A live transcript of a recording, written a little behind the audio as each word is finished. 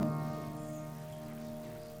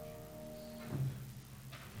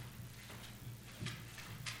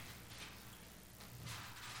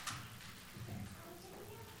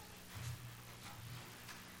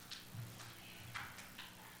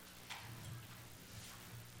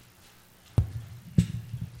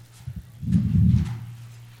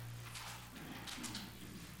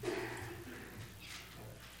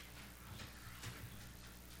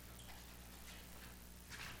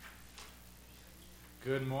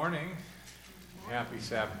Good morning. Happy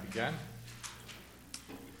Sabbath again.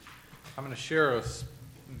 I'm going to share a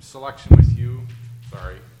selection with you,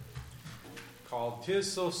 called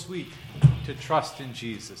 "'Tis So Sweet to Trust in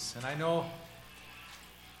Jesus." And I know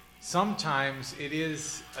sometimes it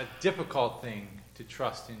is a difficult thing to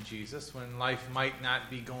trust in Jesus when life might not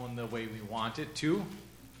be going the way we want it to.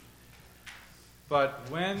 But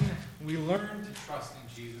when we learn to trust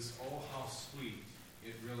in Jesus, oh, how sweet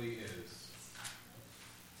it really is.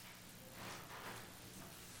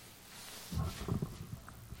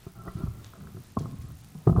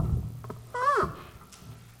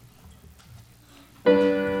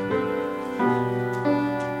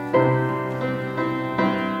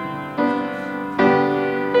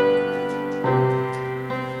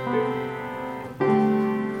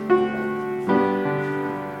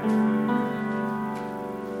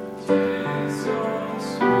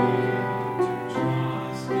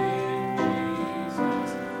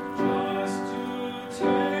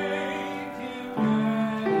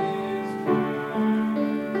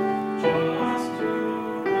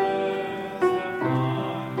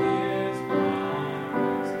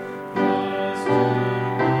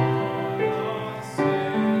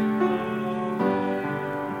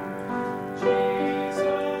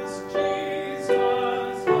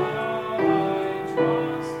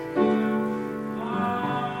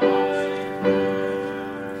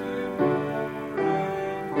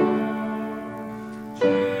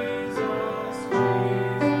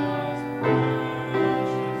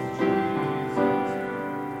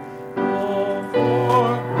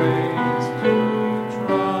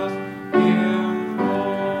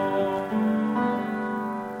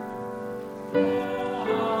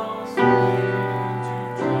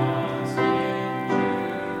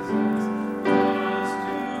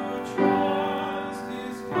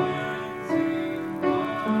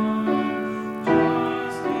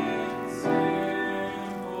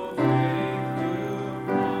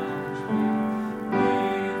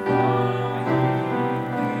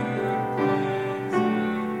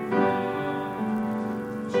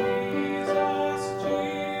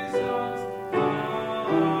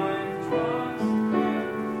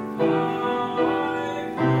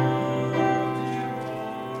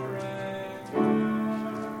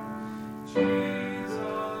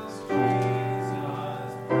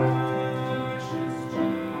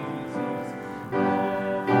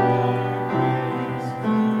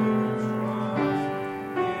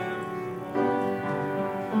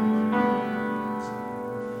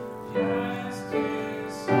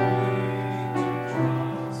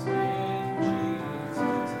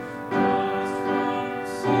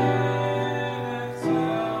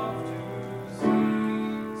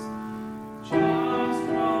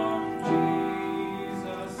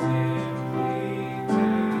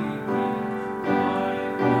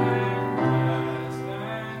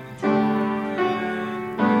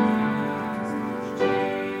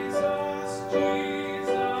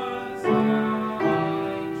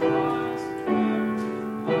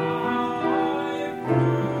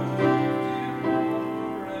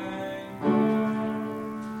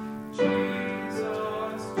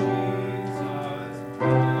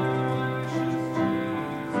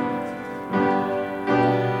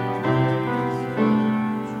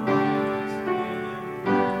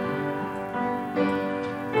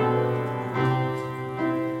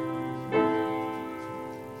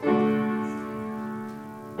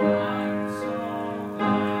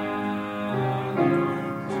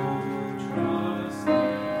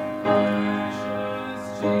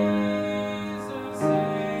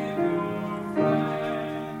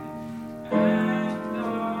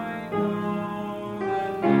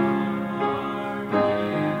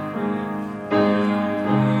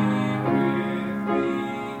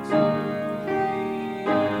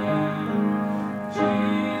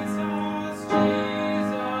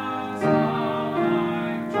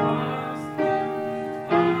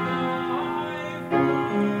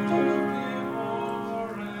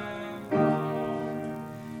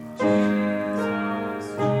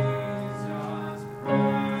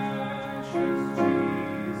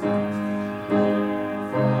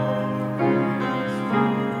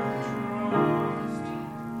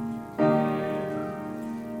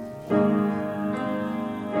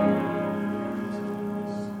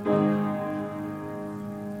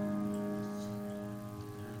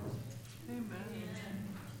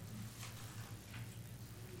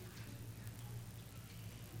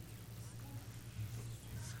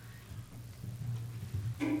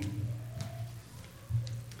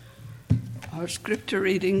 Our scripture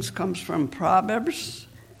readings comes from Proverbs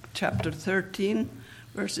chapter 13,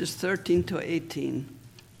 verses 13 to 18.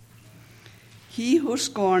 He who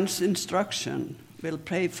scorns instruction will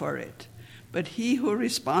pray for it, but he who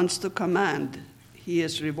responds to command, he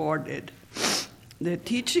is rewarded. The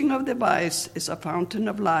teaching of the wise is a fountain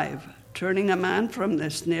of life, turning a man from the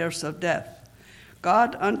snares of death.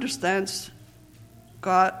 Good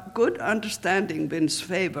understanding wins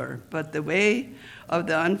favor, but the way of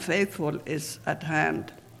the unfaithful is at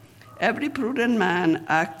hand. Every prudent man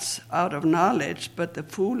acts out of knowledge, but the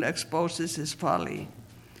fool exposes his folly.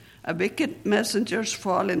 A wicked messenger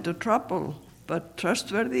fall into trouble, but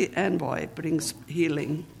trustworthy envoy brings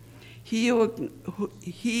healing. He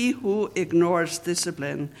who ignores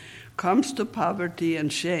discipline comes to poverty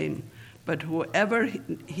and shame, but whoever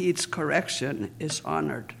heeds correction is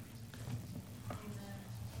honored.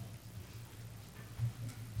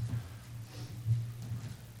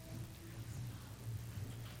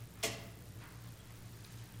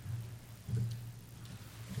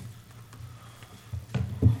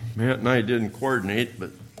 Matt and I didn't coordinate,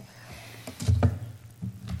 but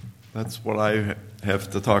that's what I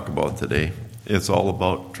have to talk about today. It's all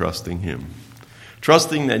about trusting Him.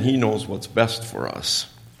 Trusting that He knows what's best for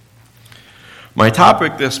us. My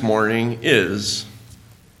topic this morning is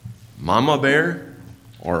mama bear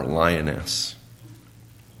or lioness.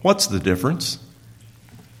 What's the difference?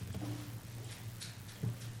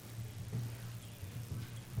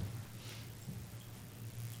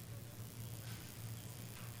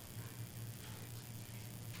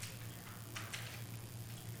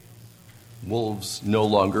 Wolves no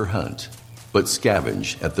longer hunt, but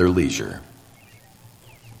scavenge at their leisure.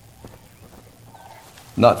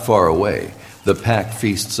 Not far away, the pack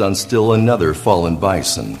feasts on still another fallen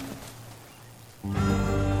bison.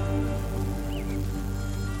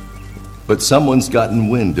 But someone's gotten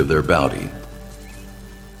wind of their bounty.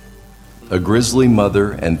 A grizzly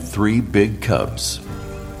mother and 3 big cubs.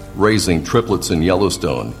 Raising triplets in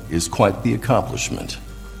Yellowstone is quite the accomplishment.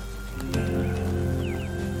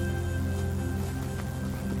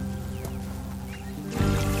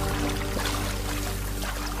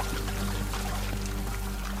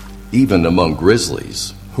 Even among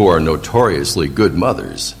grizzlies, who are notoriously good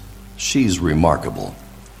mothers, she's remarkable.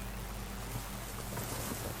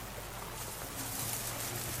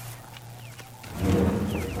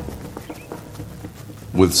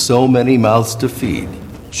 With so many mouths to feed,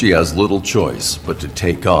 she has little choice but to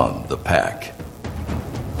take on the pack.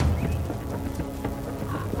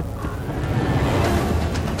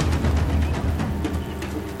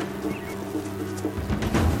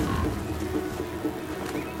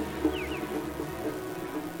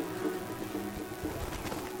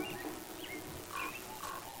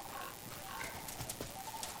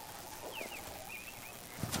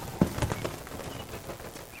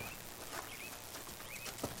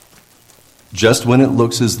 Just when it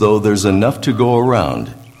looks as though there's enough to go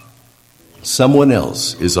around, someone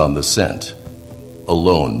else is on the scent, a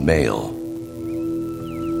lone male.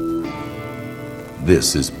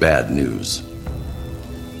 This is bad news.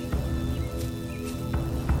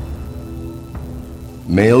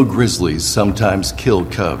 Male grizzlies sometimes kill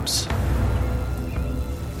cubs.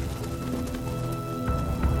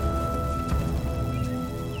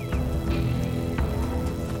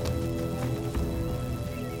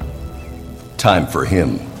 Time for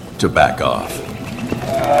him to back off.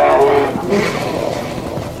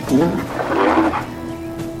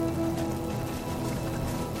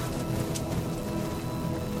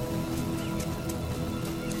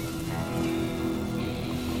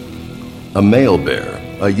 A male bear,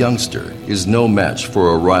 a youngster, is no match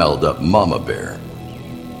for a riled-up mama bear.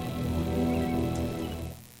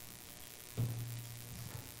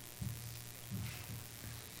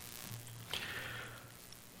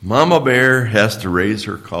 Mama bear has to raise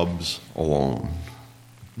her cubs alone.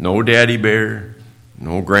 No daddy bear,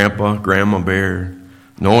 no grandpa, grandma bear,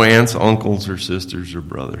 no aunts, uncles, or sisters or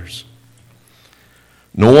brothers.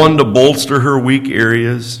 No one to bolster her weak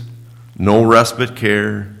areas, no respite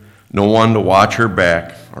care, no one to watch her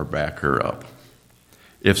back or back her up.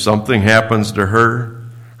 If something happens to her,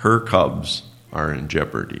 her cubs are in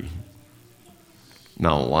jeopardy.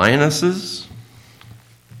 Now, lionesses?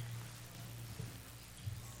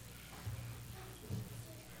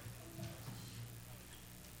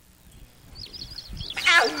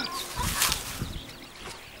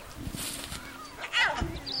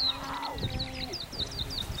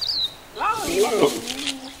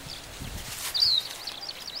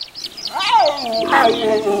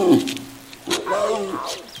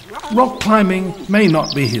 Rock climbing may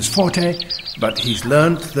not be his forte, but he's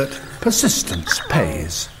learned that persistence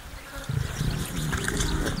pays.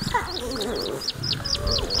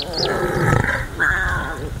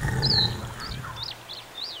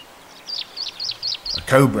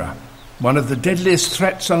 Cobra, one of the deadliest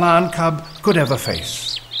threats a lion cub could ever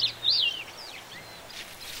face.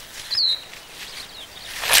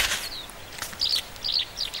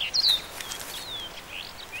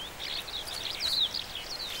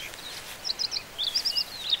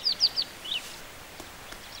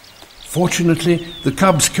 Fortunately, the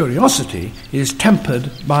cub's curiosity is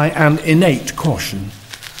tempered by an innate caution.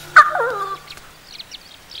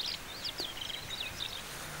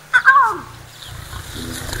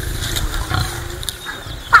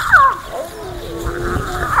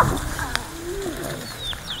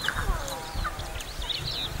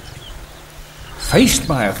 Faced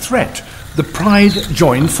by a threat, the pride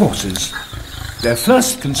join forces. Their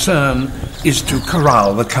first concern is to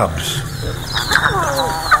corral the cubs.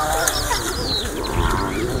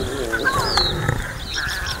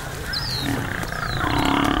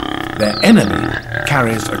 Their enemy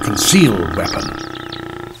carries a concealed weapon.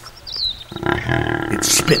 It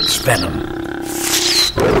spits venom.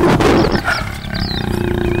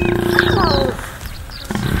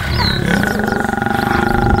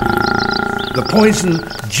 The poison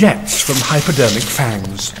jets from hypodermic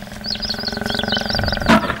fangs.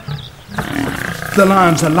 The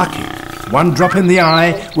lions are lucky. One drop in the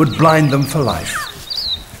eye would blind them for life.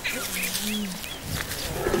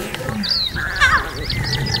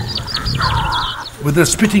 With a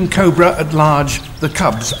spitting cobra at large, the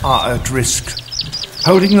cubs are at risk.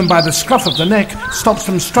 Holding them by the scruff of the neck stops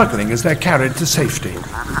them struggling as they're carried to safety.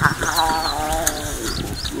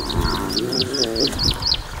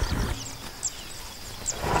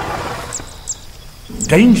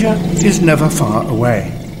 Danger is never far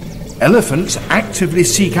away. Elephants actively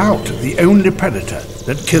seek out the only predator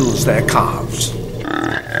that kills their calves.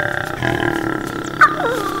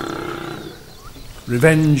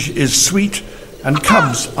 Revenge is sweet, and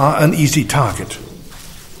cubs are an easy target.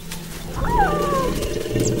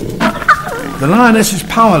 The lioness is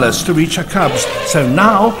powerless to reach her cubs, so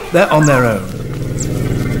now they're on their own.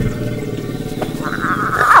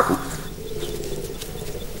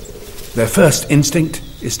 Their first instinct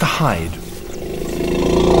is to hide.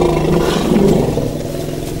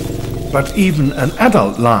 But even an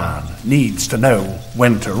adult lion needs to know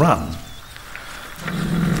when to run.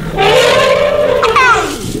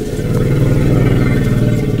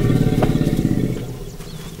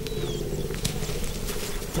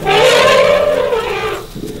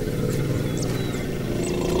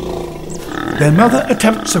 Their mother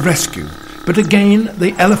attempts a rescue, but again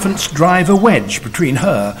the elephants drive a wedge between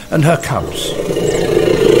her and her cubs.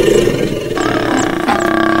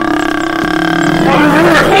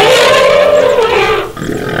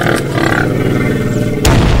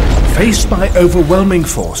 Faced by overwhelming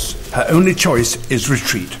force, her only choice is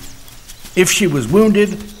retreat. If she was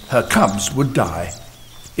wounded, her cubs would die.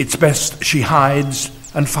 It's best she hides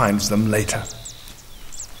and finds them later.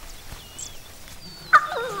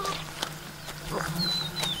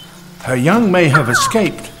 Her young may have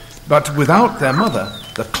escaped, but without their mother,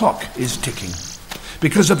 the clock is ticking.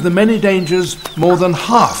 Because of the many dangers, more than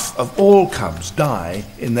half of all cubs die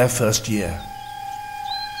in their first year.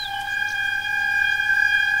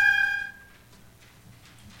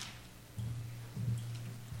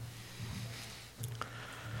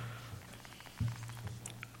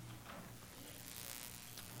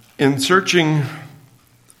 In searching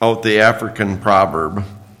out the African proverb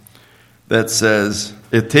that says,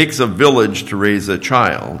 "It takes a village to raise a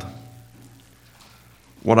child,"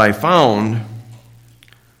 what I found,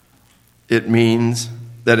 it means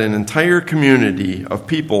that an entire community of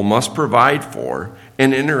people must provide for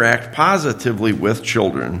and interact positively with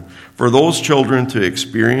children, for those children to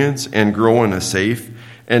experience and grow in a safe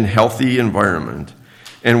and healthy environment,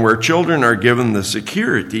 and where children are given the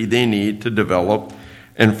security they need to develop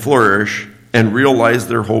and flourish and realize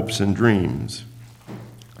their hopes and dreams.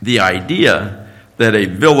 The idea that a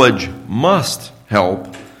village must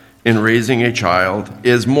help in raising a child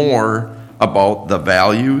is more about the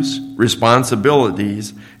values,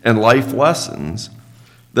 responsibilities, and life lessons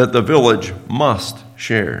that the village must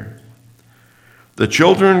share. The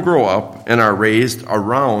children grow up and are raised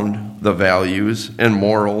around the values and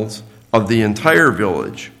morals of the entire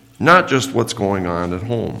village, not just what's going on at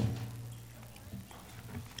home.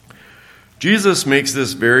 Jesus makes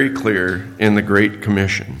this very clear in the Great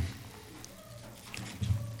Commission,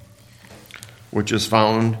 which is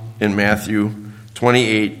found in Matthew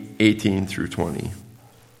 28:18 through 20.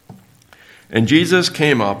 And Jesus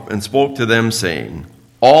came up and spoke to them, saying,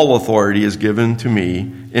 "All authority is given to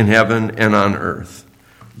me in heaven and on earth.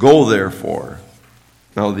 Go therefore."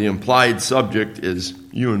 Now the implied subject is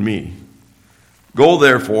you and me. Go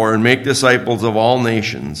therefore and make disciples of all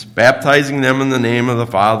nations, baptizing them in the name of the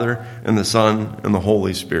Father and the Son and the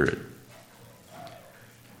Holy Spirit.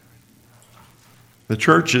 The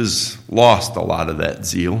church has lost a lot of that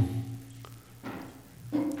zeal.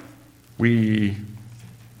 We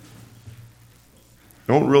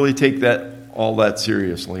don't really take that all that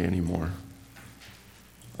seriously anymore.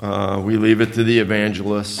 We leave it to the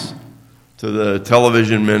evangelists, to the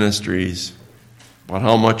television ministries, but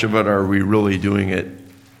how much of it are we really doing it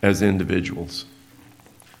as individuals?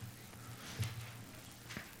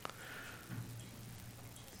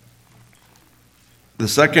 The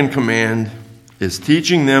second command is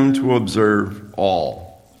teaching them to observe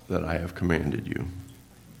all that I have commanded you.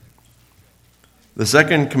 The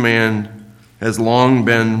second command has long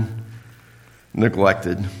been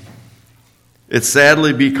neglected. It's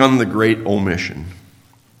sadly become the great omission.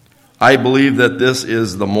 I believe that this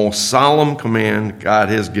is the most solemn command God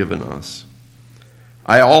has given us.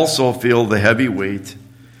 I also feel the heavy weight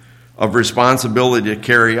of responsibility to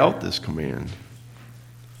carry out this command.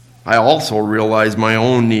 I also realize my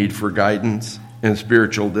own need for guidance and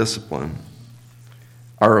spiritual discipline.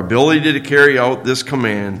 Our ability to carry out this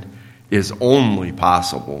command is only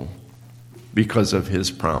possible because of his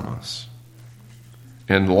promise.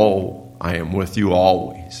 And lo, I am with you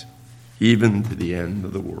always, even to the end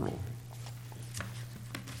of the world.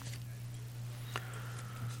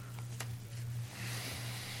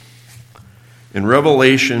 In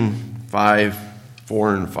Revelation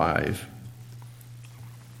 5:4 and 5,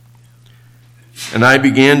 and I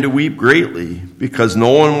began to weep greatly because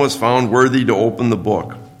no one was found worthy to open the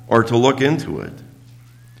book or to look into it.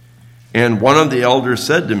 And one of the elders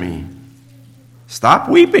said to me, "Stop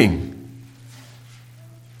weeping.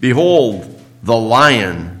 Behold, the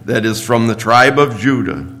Lion that is from the tribe of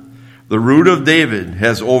Judah, the root of David,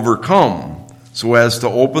 has overcome so as to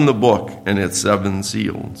open the book and its 7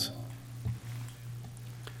 seals."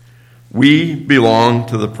 We belong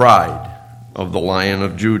to the pride of the Lion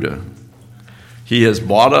of Judah. He has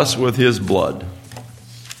bought us with his blood.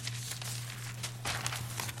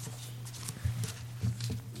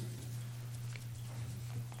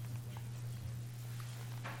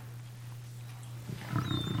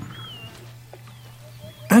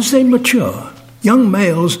 As they mature, young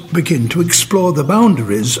males begin to explore the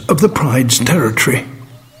boundaries of the pride's territory.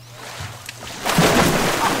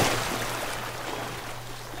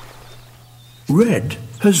 Red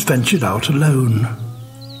has ventured out alone.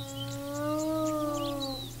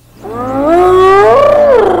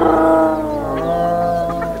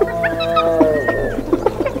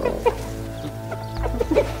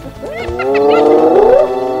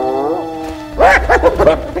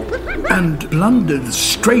 And blundered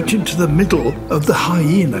straight into the middle of the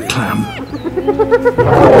hyena clan.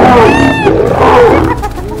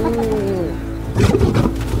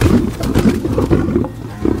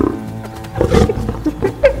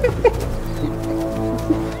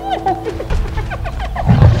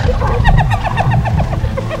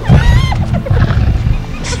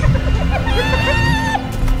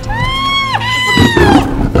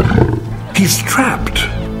 He's trapped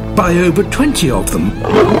by over 20 of them.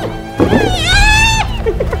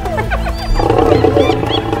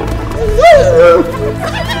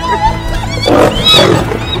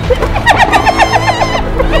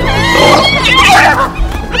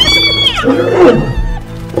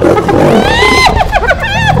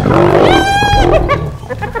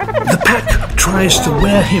 The pack tries to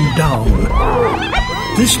wear him down.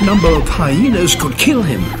 This number of hyenas could kill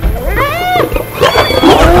him.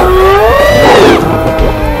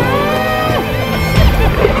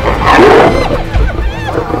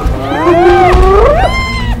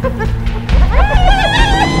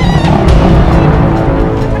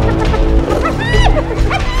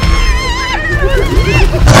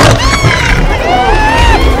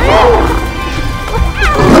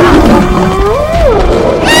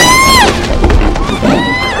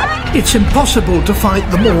 It's impossible to fight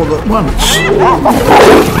them all at once.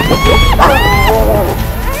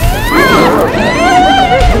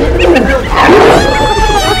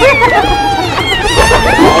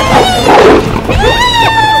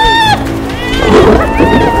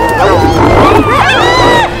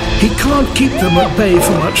 He can't keep them at bay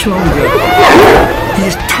for much longer.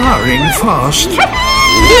 He's tiring fast.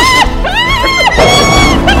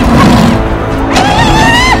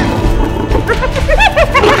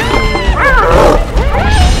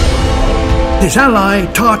 His ally,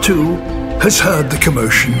 Tartu, has heard the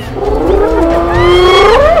commotion.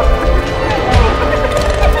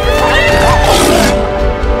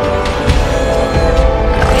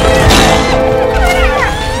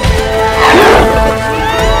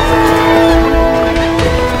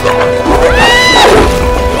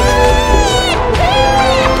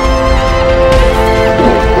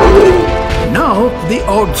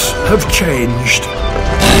 odds have changed.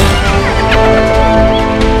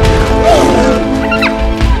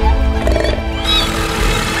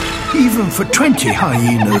 Even for 20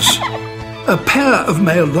 hyenas, a pair of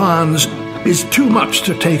male lions is too much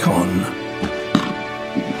to take on.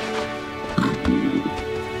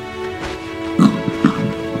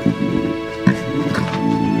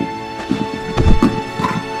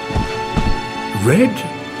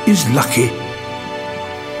 Red is lucky.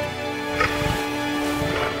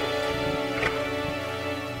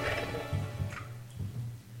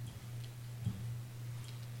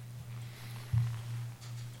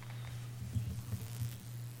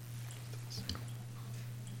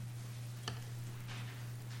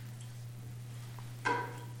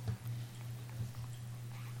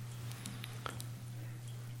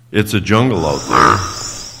 It's a jungle out there.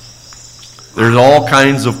 There's all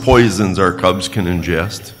kinds of poisons our cubs can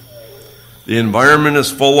ingest. The environment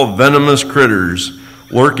is full of venomous critters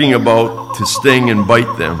lurking about to sting and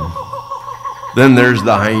bite them. Then there's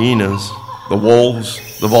the hyenas, the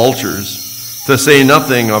wolves, the vultures, to say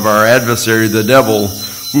nothing of our adversary, the devil,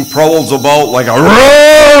 who prowls about like a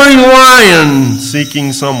roaring lion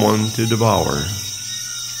seeking someone to devour.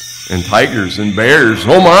 And tigers and bears,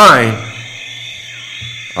 oh my!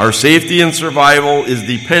 Our safety and survival is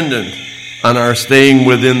dependent on our staying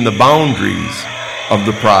within the boundaries of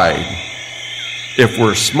the pride. If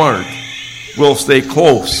we're smart, we'll stay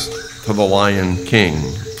close to the Lion King.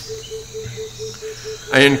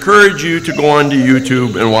 I encourage you to go onto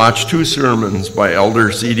YouTube and watch 2 sermons by Elder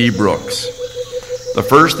C.D. Brooks. The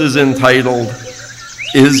first is entitled,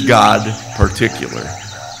 Is God Particular?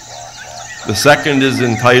 The second is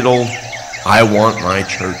entitled, I Want My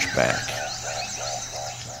Church Back.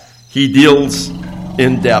 He deals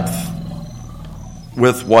in depth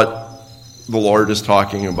with what the Lord is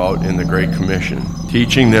talking about in the Great Commission,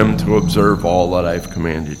 teaching them to observe all that I've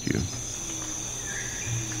commanded you.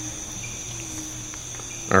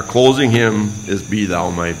 Our closing hymn is Be Thou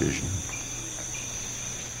My Vision.